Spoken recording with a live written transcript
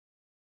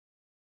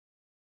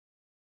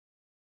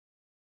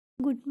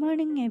Good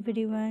morning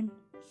everyone.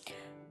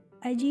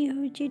 ଆଜି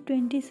ହେଉଛି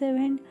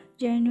 27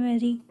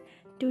 ଜାନୁଆରୀ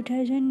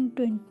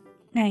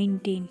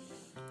 2019।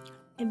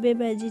 ଏବେ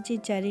ବାଜିଛି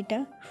 4ଟା।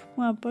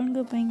 ମୁଁ ଆପଣଙ୍କ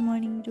ପାଇଁ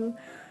ମର୍ଣ୍ଣିଂରୁ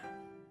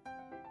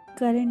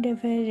କରେଣ୍ଟ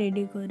ଆଫେୟାର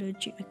ରେଡ଼ି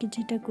କରୁଛି।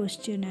 କିଛିଟା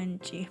କ୍ୱେଶ୍ଚନ୍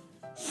ଆଣିଛି।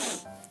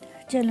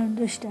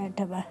 ଚାଲନ୍ତୁ ଷ୍ଟାର୍ଟ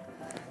ହେବା।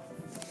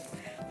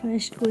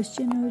 ଫାର୍ଷ୍ଟ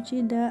କ୍ୱେଶ୍ଚନ୍ ହେଉଛି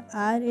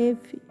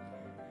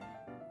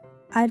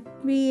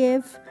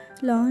RPF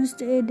launched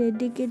a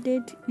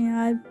dedicated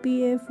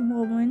RPF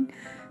woman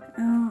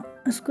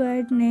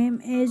squad name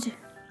as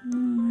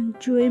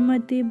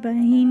Joymati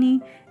Bahini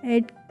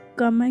at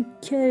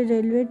Kamakhya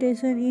railway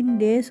station in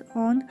days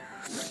on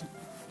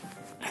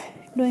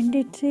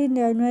 23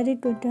 January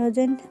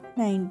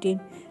 2019,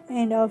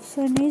 and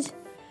option is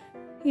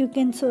you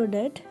can show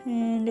that,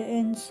 and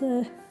answer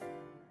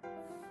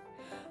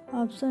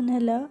option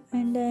hela,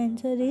 and the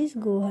answer is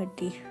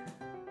Guwahati.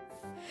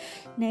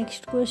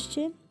 Next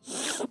question.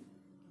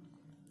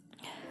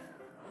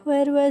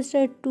 Where was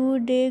the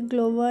 2-day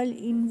global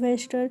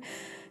investor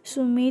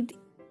summit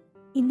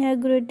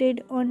inaugurated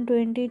on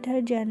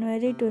 23rd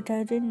January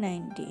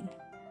 2019?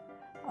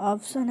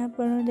 Option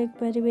ଆପଣ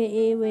ଦେଖିପାରିବେ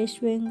A West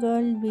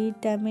Bengal, B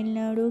Tamil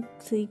Nadu,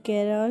 C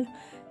Kerala,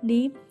 D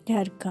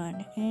Jharkhand,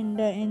 and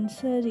the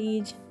answer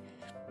is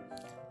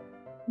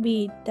B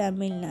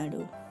Tamil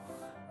Nadu.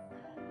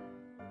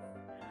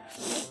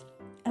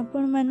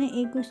 आपण मैंने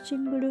ए question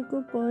Gudi को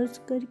pause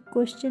कर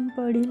question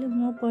पढ़िले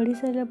मो पढ़ी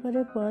सारा पर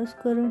पॉज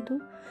करंतु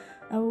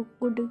आ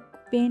गोटे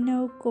पेन आ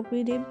कॉपी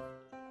रे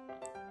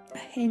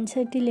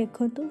आंसर टी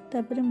लिखंतु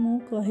तापर मु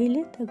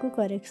कहिले ताको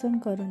करेक्शन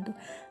करंतु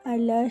आ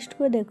लास्ट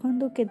को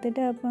देखंतु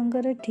केतेटा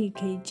आपनकर ठीक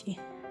हेची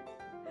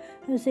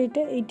आ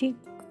सेटा एठी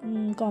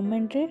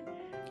कमेंट रे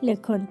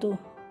लिखंतु।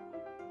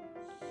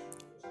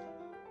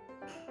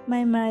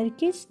 My mark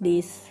is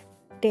this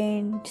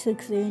 10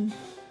 16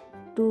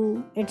 2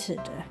 etc.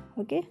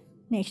 Okay,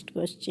 next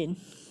question.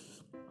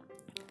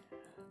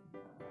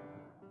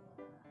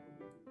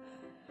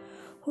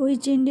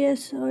 Which Indian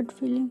short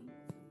film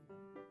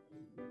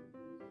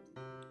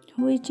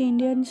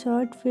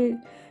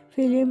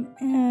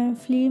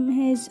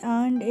has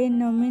earned a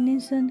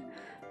nomination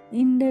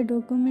in the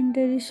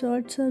documentary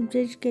short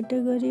subject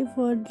category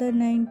for the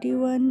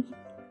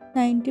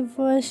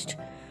 91st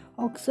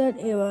Oscar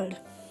Award?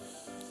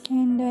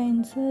 And the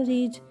answer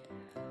is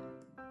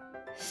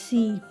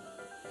C.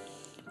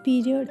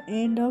 Period,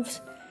 end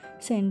of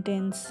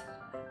sentence.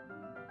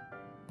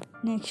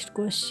 Next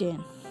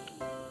question.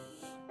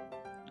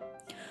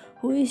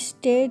 Which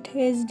state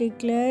has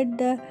declared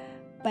the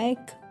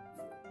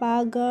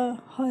Paga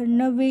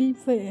Hornbill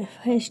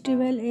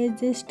Festival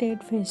as a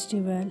state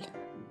festival?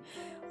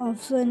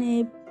 Option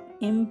A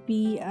MP,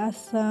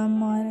 Assam,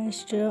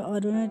 Maharashtra,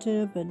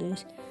 Arunachal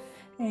Pradesh,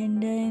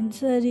 and the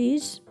answer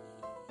is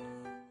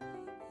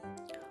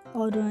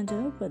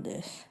Arunachal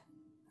Pradesh.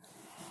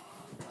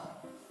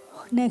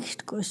 Next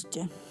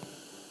question.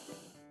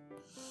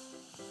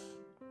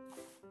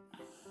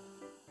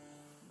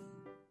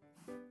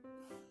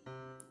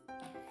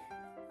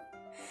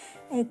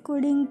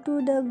 According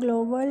to the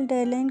Global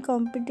Talent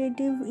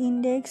Competitive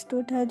Index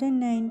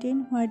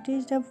 2019, what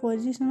is the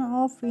position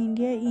of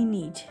India in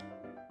it?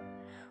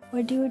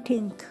 What do you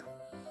think?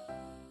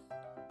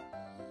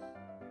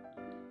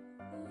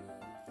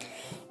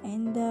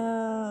 And the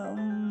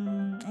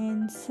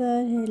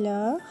answer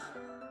hela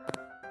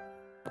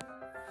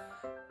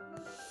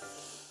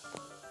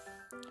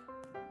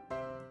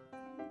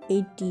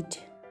 80.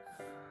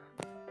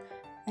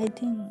 I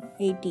think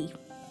 80.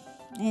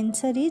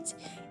 Answer is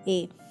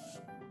A.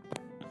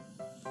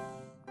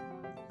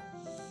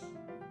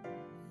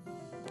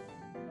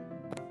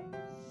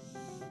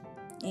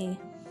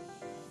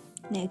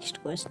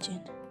 Next question.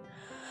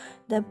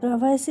 The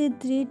Pravasi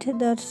Tirth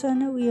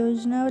Darshan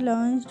Yojana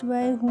launched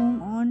by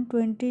whom on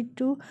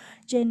 22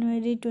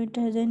 January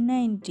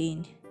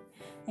 2019?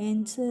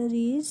 Answer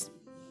is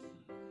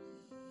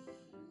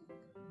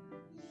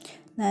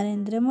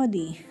Narendra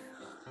Modi.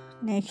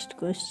 Next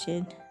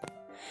question.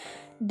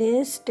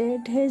 This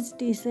state has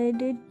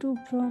decided to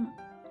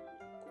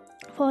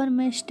form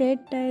a state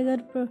tiger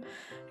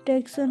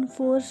protection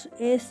force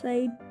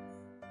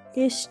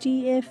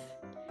STF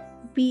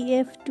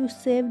to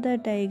save the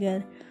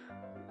tiger.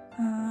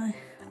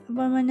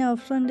 आपण मैंने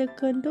option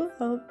देखंतु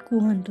और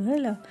कहंतु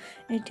हैला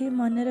एठी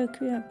मन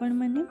रखिए आपण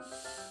मैंने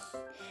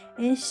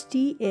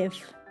STPF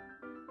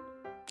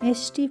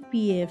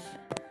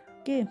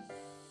ओके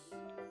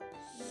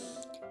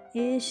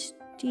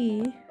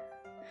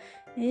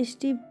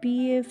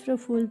STPF रो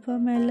फुल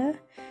फॉर्म हैला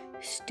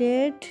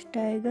state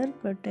tiger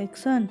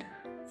protection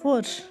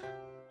force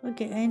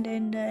okay and the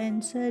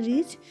answer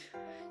is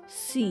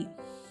C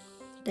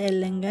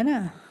Telangana.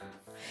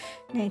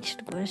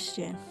 Next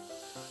question.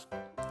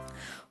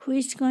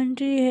 Which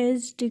country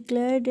has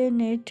declared a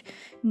net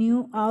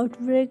new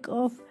outbreak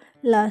of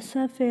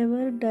Lassa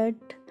fever that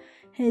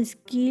has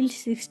killed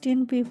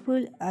 16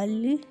 people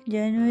early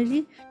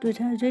January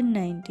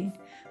 2019?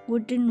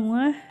 गोटे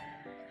नुआ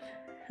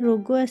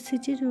रोग आसी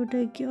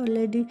जोटा कि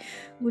already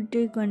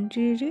गोटे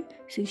country रे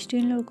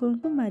 16 लोगों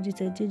को मारी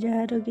सारी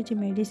जार किसी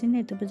मेडिसिन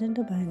एत पर्यंत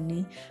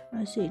बाहरनी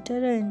और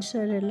सेटार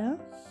आंसर है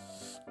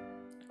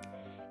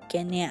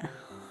Kenya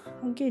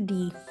okay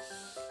D.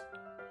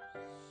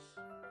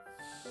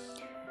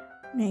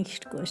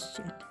 Next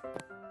question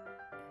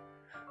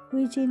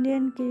which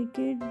Indian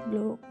cricket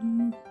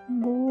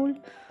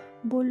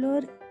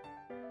bowler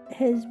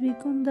has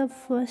become the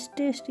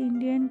fastest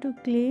Indian to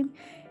claim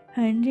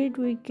 100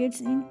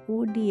 wickets in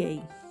ODI?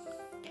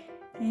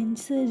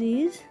 Answer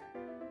is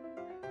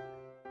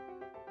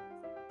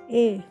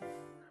A.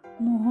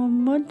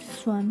 Mohammad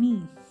Swami.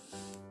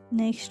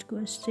 Next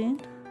question.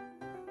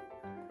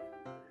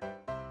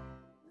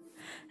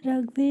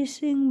 Raghbir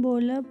Singh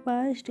Bowler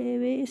passed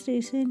away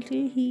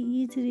recently.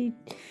 He is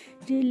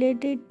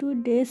related to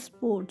Day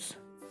sports.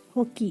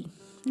 Hockey.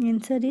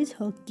 Answer is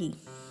hockey.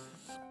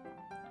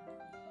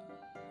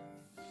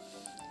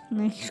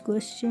 Next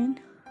question.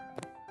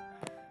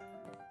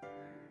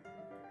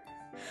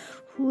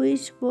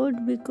 Which port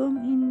become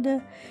in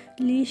the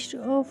list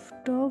of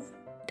top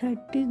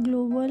 30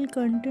 global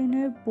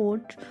container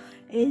ports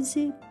as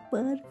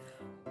per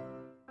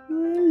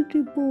World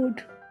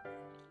Report?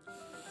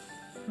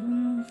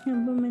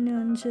 अब मैंने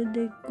answer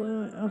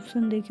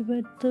option देखी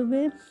पारे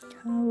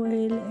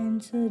well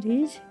answer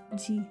is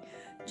ji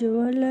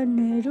Jawaharlal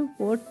Nehru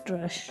port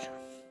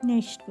trust.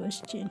 Next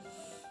question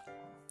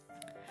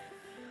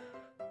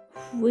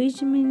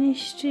which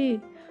ministry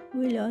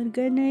will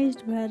organize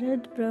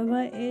Bharat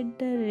Prabha at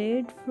the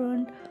Red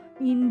Front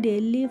in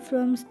Delhi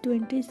from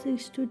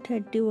 26 to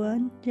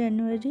 31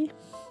 January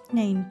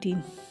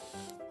 19।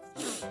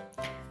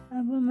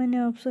 अब मैंने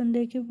option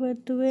देखे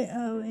पारे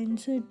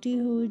answer T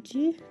हूँ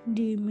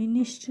D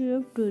ministry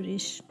of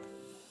tourist.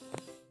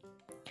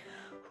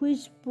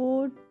 Which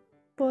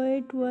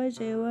poet was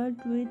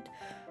awarded with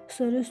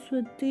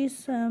Saraswati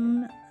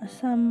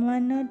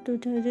Sammana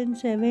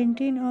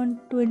 2017 on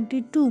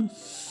 22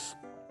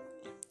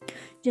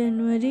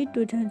 January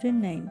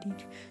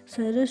 2019?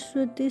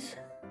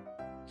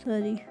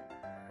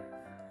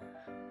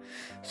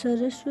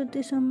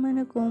 Saraswati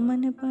सम्मान कौ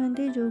मैंने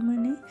पाते जो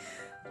मैंने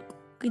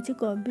किसी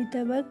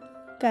कविता बा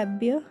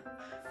काव्य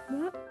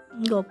बा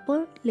गप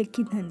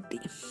लिखि थांती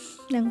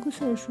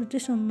सरस्वती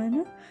सम्मान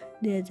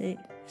दि जाए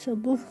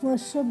सब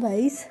वर्ष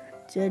 22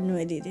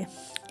 जनवरी रे।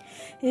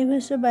 ए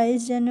वर्ष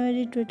 22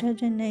 जनवरी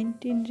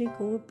 2019 रे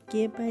को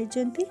किए पाई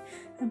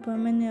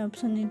आपने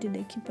ऑप्शन ये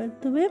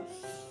देखिपे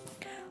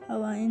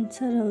और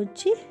आंसर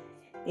होची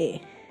ए।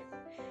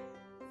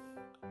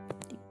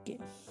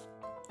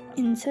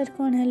 आंसर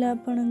कौन है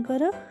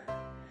आपणकर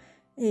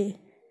ए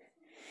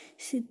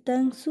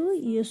Sitanshu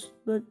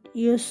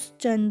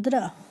Yashchandra.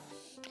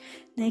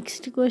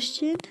 Next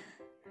question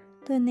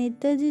the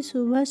Netaji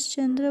Subhash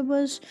Chandra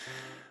Bose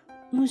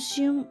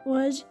museum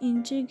was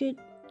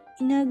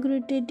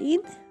inaugurated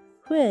in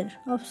where?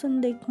 Option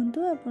देखंतु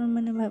आपण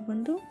माने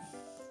भाबंतु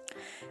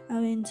आ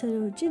आंसर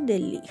होची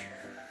दिल्ली।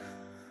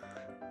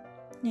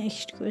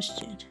 नेक्स्ट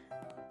क्वेश्चन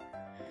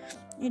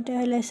एटा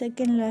है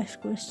second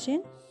last question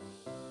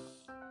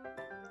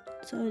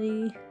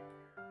sorry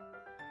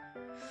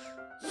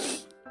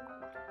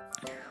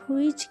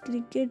Which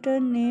cricketer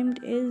named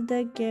as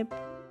the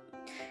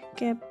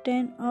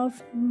captain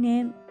of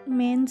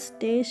men's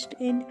test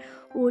and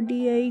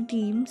ODI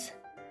teams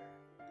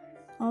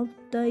of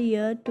the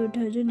year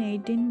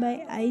 2018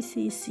 by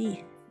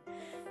ICC?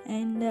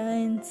 And the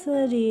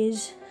answer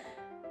is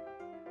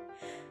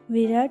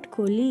Virat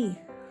Kohli.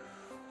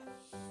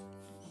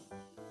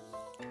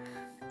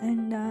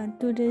 And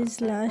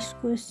today's last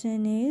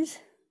question is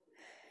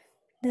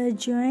the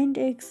joint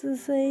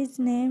exercise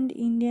named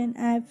Indian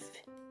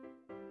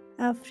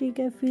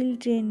Africa field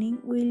training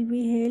will be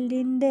held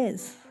in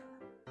days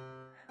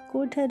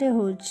Kothare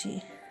होची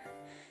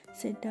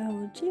सेटा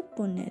होची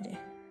पुणे रे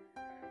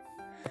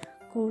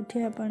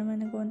कोठी आपण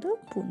माने कोंतो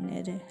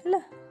पुणे रे हला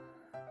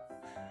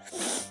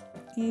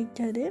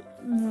एठारे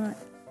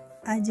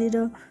आजिर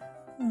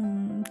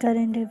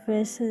करंट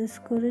अफेयर्स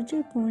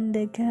करूची पुणे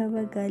देखा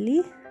हवा काली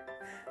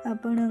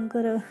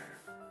आपणकर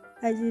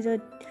आजिर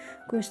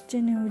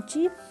क्वेश्चन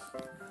होची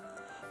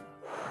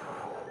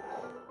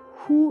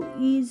who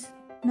is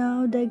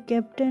now the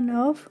captain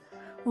of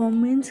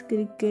women's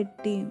cricket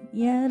team?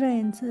 यार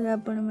आंसर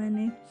आपण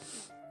माने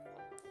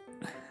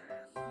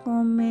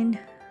कमेंट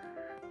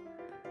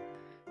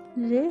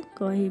रे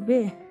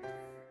कहिबे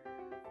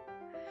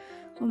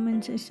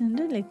कमेंट सेक्शन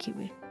रे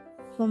लिखिबे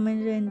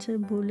कमेंट रे आंसर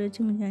भूल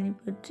अछि मैं जानि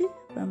परछि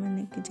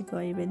माने किछि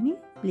कहबेनी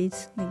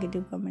please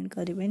negative comment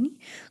करबेनी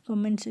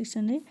comment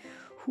section रे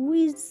who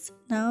is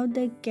now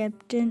the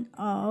captain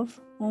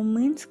of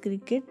women's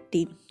cricket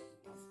team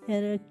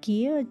यार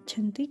किए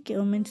अच्छी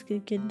वुमेन्स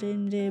क्रिकेट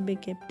टीम रे बे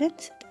कैप्टन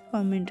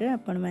कमेंट रे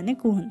आपण माने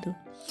कहंतु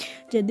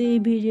जदि ये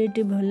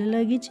वीडियोटी भल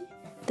लगी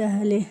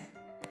ताहले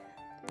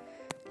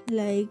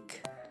लाइक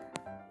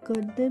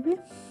कर देबे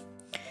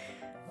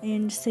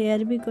एंड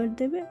शेयर भी कर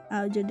देबे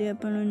आ जदि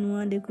आपण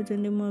नुआ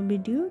देखुचंदे मो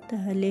वीडियो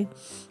ताहले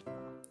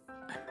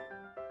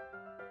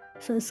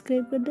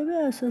सब्सक्राइब कर देबे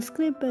और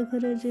सब्सक्राइब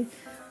पाखरे जे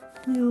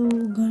जो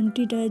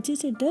घंटीटा अच्छे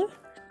सेटा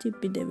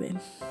चिपिदेवे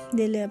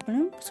देले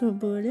आपण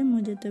सब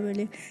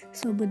मुझे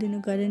सबुदिन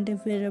करेन्ट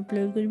अफेयर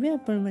अपलोड करेंगे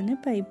आपण मैंने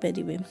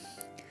पाइपर।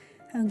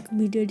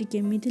 वीडियो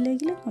केमी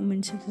लगे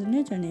कमेंट सेक्शन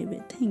में जनइबे।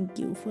 Thank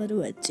you for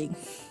watching.